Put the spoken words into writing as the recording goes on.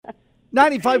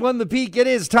95.1 The Peak. It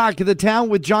is Talk of the Town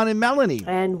with John and Melanie.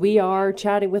 And we are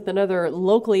chatting with another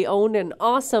locally owned and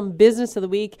awesome business of the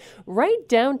week right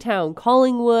downtown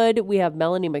Collingwood. We have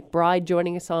Melanie McBride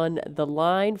joining us on the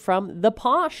line from the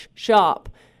Posh shop.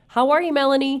 How are you,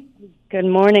 Melanie? Good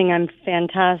morning. I'm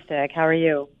fantastic. How are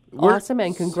you? Awesome,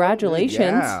 and congratulations.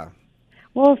 Yeah.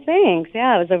 Well, thanks.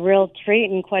 Yeah, it was a real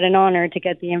treat and quite an honor to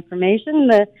get the information,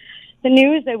 the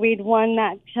news that we'd won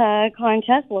that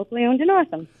contest, locally owned and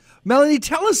awesome. Melanie,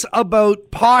 tell us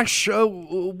about Posh.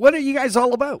 What are you guys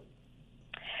all about?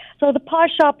 So the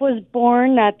Posh shop was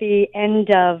born at the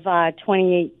end of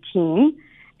 2018,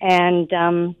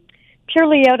 and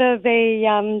purely out of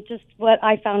just what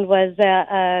I found was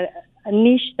a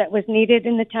niche that was needed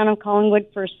in the town of Collingwood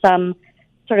for some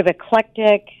sort of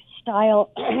eclectic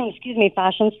style,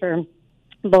 fashions for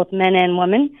both men and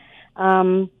women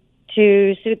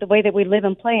to suit the way that we live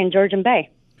and play in Georgian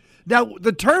Bay. Now,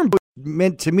 the term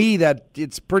meant to me that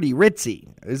it's pretty ritzy.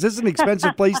 Is this an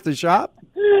expensive place to shop?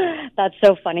 That's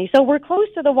so funny. So we're close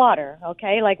to the water,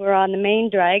 okay? Like we're on the main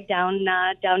drag down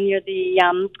near the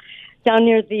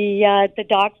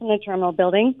docks in the terminal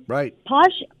building. Right.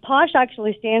 Posh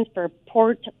actually stands for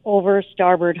Port Over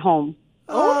Starboard Home.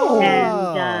 Oh.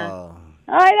 And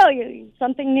I know,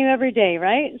 something new every day,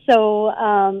 right? So,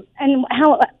 and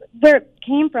where it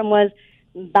came from was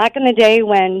back in the day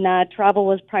when travel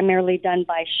was primarily done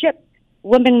by ship,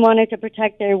 women wanted to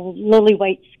protect their lily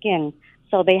white skin.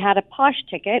 So they had a Posh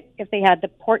ticket if they had the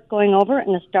port going over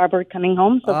and the starboard coming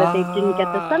home so that they didn't get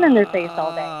the sun in their face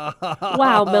all day.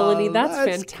 Wow, Melanie, that's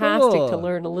fantastic cool. to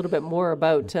learn a little bit more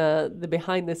about the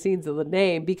behind the scenes of the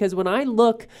name, because when I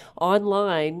look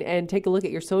online and take a look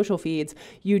at your social feeds,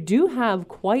 you do have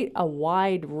quite a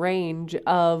wide range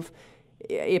of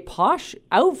Posh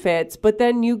outfits, but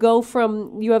then you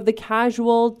have the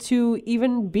casual to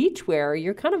even beachwear.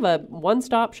 You're kind of a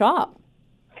one-stop shop.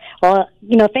 Well,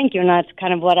 thank you, and that's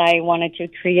kind of what I wanted to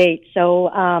create. So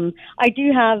I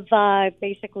do have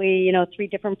basically, 3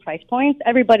 different price points.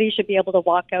 Everybody should be able to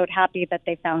walk out happy that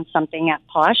they found something at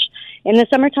Posh. In the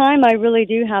summertime, I really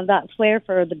do have that flair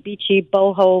for the beachy,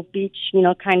 boho, beach,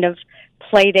 kind of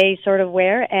play day sort of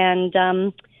wear. And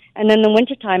then the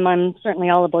wintertime, I'm certainly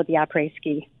all about the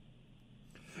après-ski.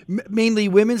 Mainly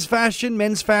women's fashion,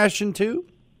 men's fashion too?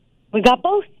 We got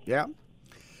both. Yeah.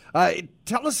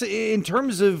 Tell us, in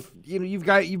terms of, you've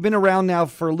been around now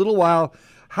for a little while.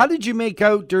 How did you make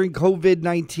out during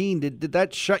COVID-19? Did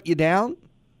that shut you down?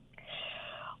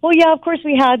 Well, yeah, of course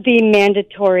we had the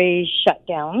mandatory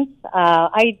shutdowns.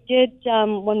 I did,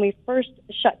 when we first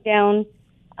shut down,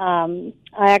 I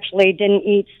actually didn't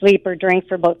eat, sleep, or drink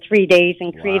for about 3 days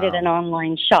and created an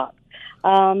online shop.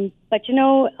 But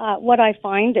what I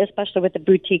find, especially with the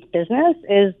boutique business,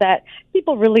 is that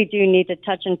people really do need to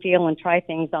touch and feel and try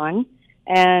things on.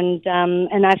 And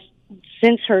I've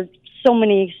since heard so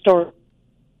many stories,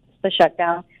 the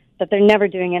shutdown, that they're never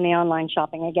doing any online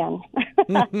shopping again.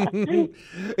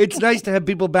 It's nice to have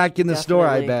people back in the store,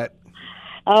 I bet.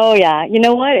 Oh, yeah. You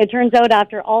know what? It turns out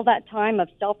after all that time of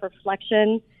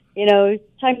self-reflection,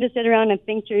 time to sit around and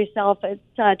think to yourself, it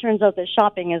turns out that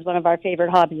shopping is one of our favorite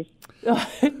hobbies.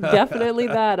 Definitely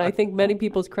that. I think many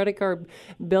people's credit card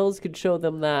bills could show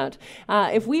them that.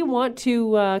 If we want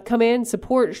to come in,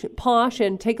 support Posh,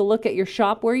 and take a look at your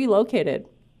shop, where are you located?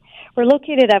 We're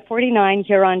located at 49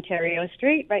 Ontario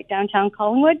Street, right downtown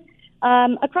Collingwood,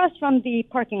 across from the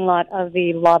parking lot of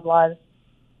the Loblaws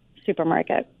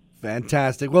supermarket.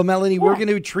 Fantastic. Well, Melanie, we're going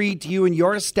to treat you and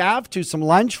your staff to some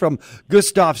lunch from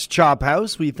Gustav's Chop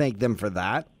House. We thank them for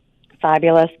that.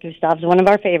 Fabulous. Gustav's one of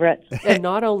our favorites. And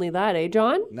not only that,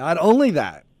 John? Not only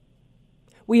that.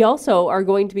 We also are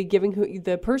going to be giving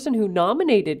the person who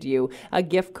nominated you a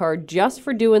gift card just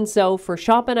for doing so, for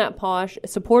shopping at Posh,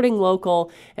 supporting local,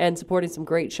 and supporting some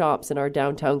great shops in our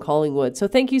downtown Collingwood. So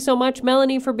thank you so much,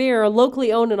 Melanie, for being our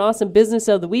locally owned and awesome business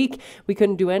of the week. We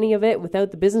couldn't do any of it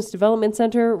without the Business Development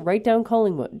Center right downtown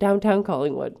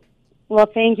Collingwood. Well,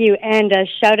 thank you. And a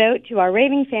shout out to our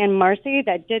raving fan, Marcy,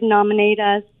 that did nominate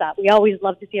us. We always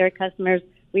love to see our customers.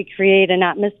 We create an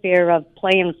atmosphere of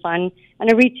play and fun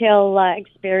and a retail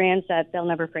experience that they'll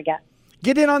never forget.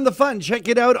 Get in on the fun. Check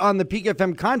it out on the Peak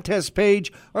FM contest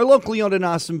page, our locally owned and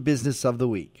awesome business of the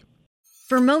week.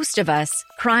 For most of us,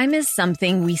 crime is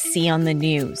something we see on the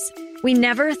news. We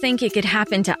never think it could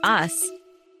happen to us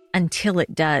until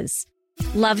it does.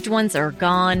 Loved ones are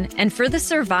gone, and for the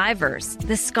survivors,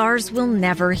 the scars will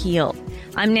never heal.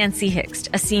 I'm Nancy Hixt,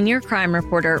 a senior crime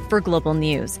reporter for Global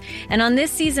News. And on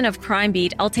this season of Crime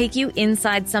Beat, I'll take you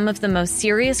inside some of the most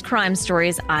serious crime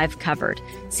stories I've covered.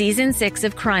 Season 6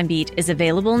 of Crime Beat is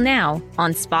available now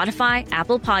on Spotify,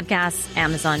 Apple Podcasts,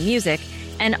 Amazon Music,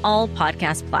 and all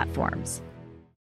podcast platforms.